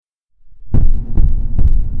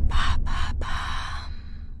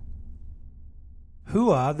Who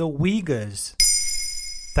are the Uyghurs?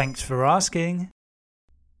 Thanks for asking.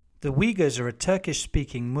 The Uyghurs are a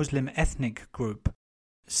Turkish-speaking Muslim ethnic group.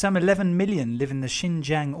 Some 11 million live in the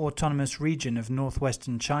Xinjiang Autonomous Region of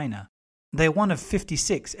northwestern China. They are one of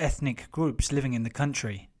 56 ethnic groups living in the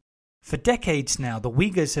country. For decades now, the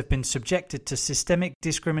Uyghurs have been subjected to systemic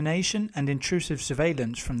discrimination and intrusive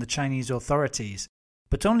surveillance from the Chinese authorities,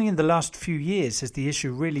 but only in the last few years has the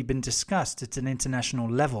issue really been discussed at an international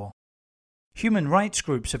level. Human rights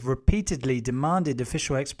groups have repeatedly demanded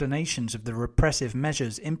official explanations of the repressive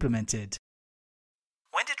measures implemented.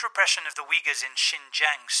 When did repression of the Uyghurs in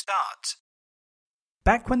Xinjiang start?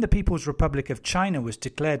 Back when the People's Republic of China was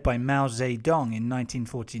declared by Mao Zedong in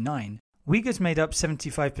 1949, Uyghurs made up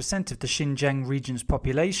 75% of the Xinjiang region's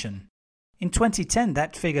population. In 2010,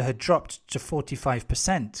 that figure had dropped to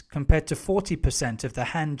 45%, compared to 40% of the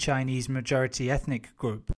Han Chinese majority ethnic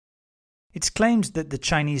group. It's claimed that the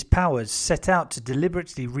Chinese powers set out to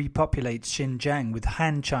deliberately repopulate Xinjiang with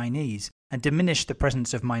Han Chinese and diminish the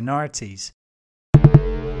presence of minorities.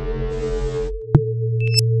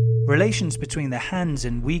 Relations between the Hans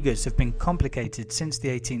and Uyghurs have been complicated since the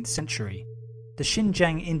 18th century. The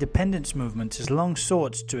Xinjiang independence movement has long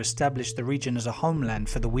sought to establish the region as a homeland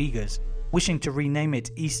for the Uyghurs, wishing to rename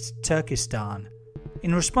it East Turkestan.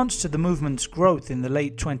 In response to the movement's growth in the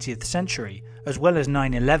late 20th century, as well as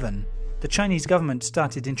 9/11, the Chinese government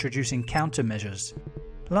started introducing countermeasures.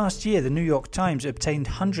 Last year, the New York Times obtained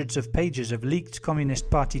hundreds of pages of leaked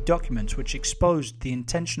Communist Party documents which exposed the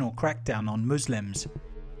intentional crackdown on Muslims.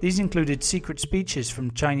 These included secret speeches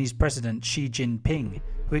from Chinese President Xi Jinping,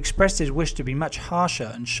 who expressed his wish to be much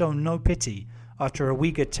harsher and show no pity after a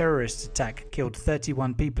Uyghur terrorist attack killed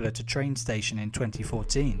 31 people at a train station in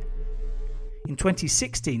 2014. In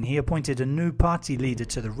 2016, he appointed a new party leader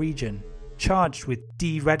to the region, charged with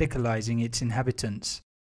de-radicalizing its inhabitants.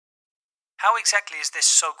 How exactly is this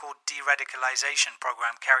so-called de-radicalization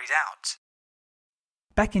program carried out?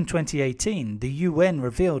 Back in 2018, the UN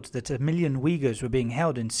revealed that 1 million Uyghurs were being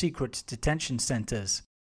held in secret detention centers.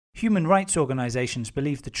 Human rights organizations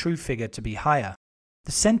believe the true figure to be higher.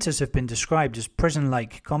 The centers have been described as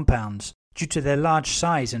prison-like compounds due to their large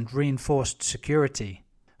size and reinforced security.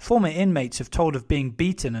 Former inmates have told of being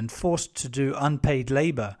beaten and forced to do unpaid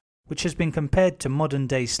labor, which has been compared to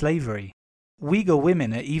modern-day slavery. Uyghur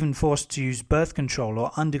women are even forced to use birth control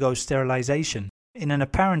or undergo sterilization in an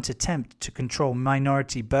apparent attempt to control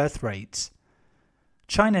minority birth rates.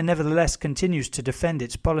 China nevertheless continues to defend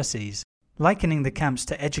its policies, likening the camps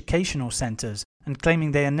to educational centers and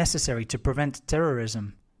claiming they are necessary to prevent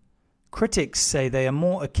terrorism. Critics say they are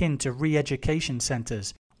more akin to re-education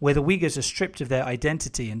centers, where the Uyghurs are stripped of their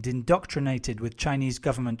identity and indoctrinated with Chinese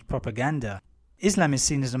government propaganda. Islam is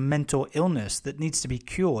seen as a mental illness that needs to be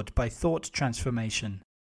cured by thought transformation.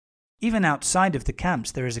 Even outside of the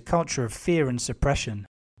camps, there is a culture of fear and suppression.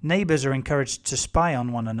 Neighbors are encouraged to spy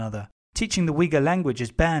on one another. Teaching the Uyghur language is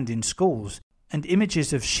banned in schools, and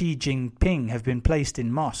images of Xi Jinping have been placed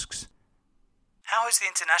in mosques. How has the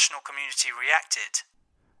international community reacted?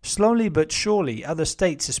 Slowly but surely, other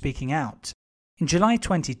states are speaking out. In July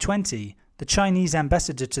 2020, the Chinese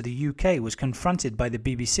ambassador to the UK was confronted by the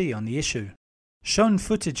BBC on the issue. Shown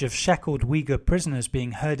footage of shackled Uyghur prisoners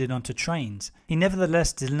being herded onto trains, he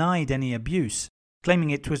nevertheless denied any abuse, claiming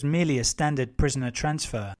it was merely a standard prisoner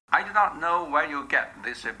transfer. I do not know where you get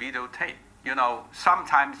this videotape.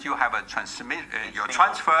 Sometimes you have a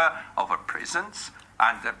transfer of prisons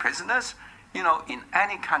and prisoners, in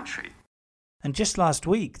any country. And just last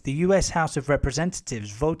week, the US House of Representatives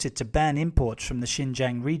voted to ban imports from the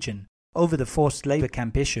Xinjiang region over the forced labor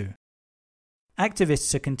camp issue.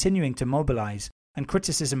 Activists are continuing to mobilize, and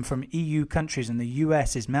criticism from EU countries and the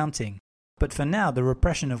US is mounting, but for now the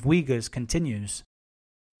repression of Uyghurs continues.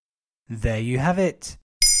 There you have it.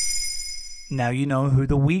 Now you know who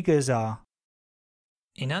the Uyghurs are.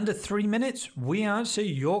 In under 3 minutes, we answer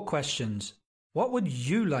your questions. What would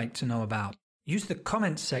you like to know about? Use the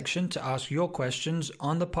comments section to ask your questions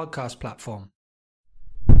on the podcast platform.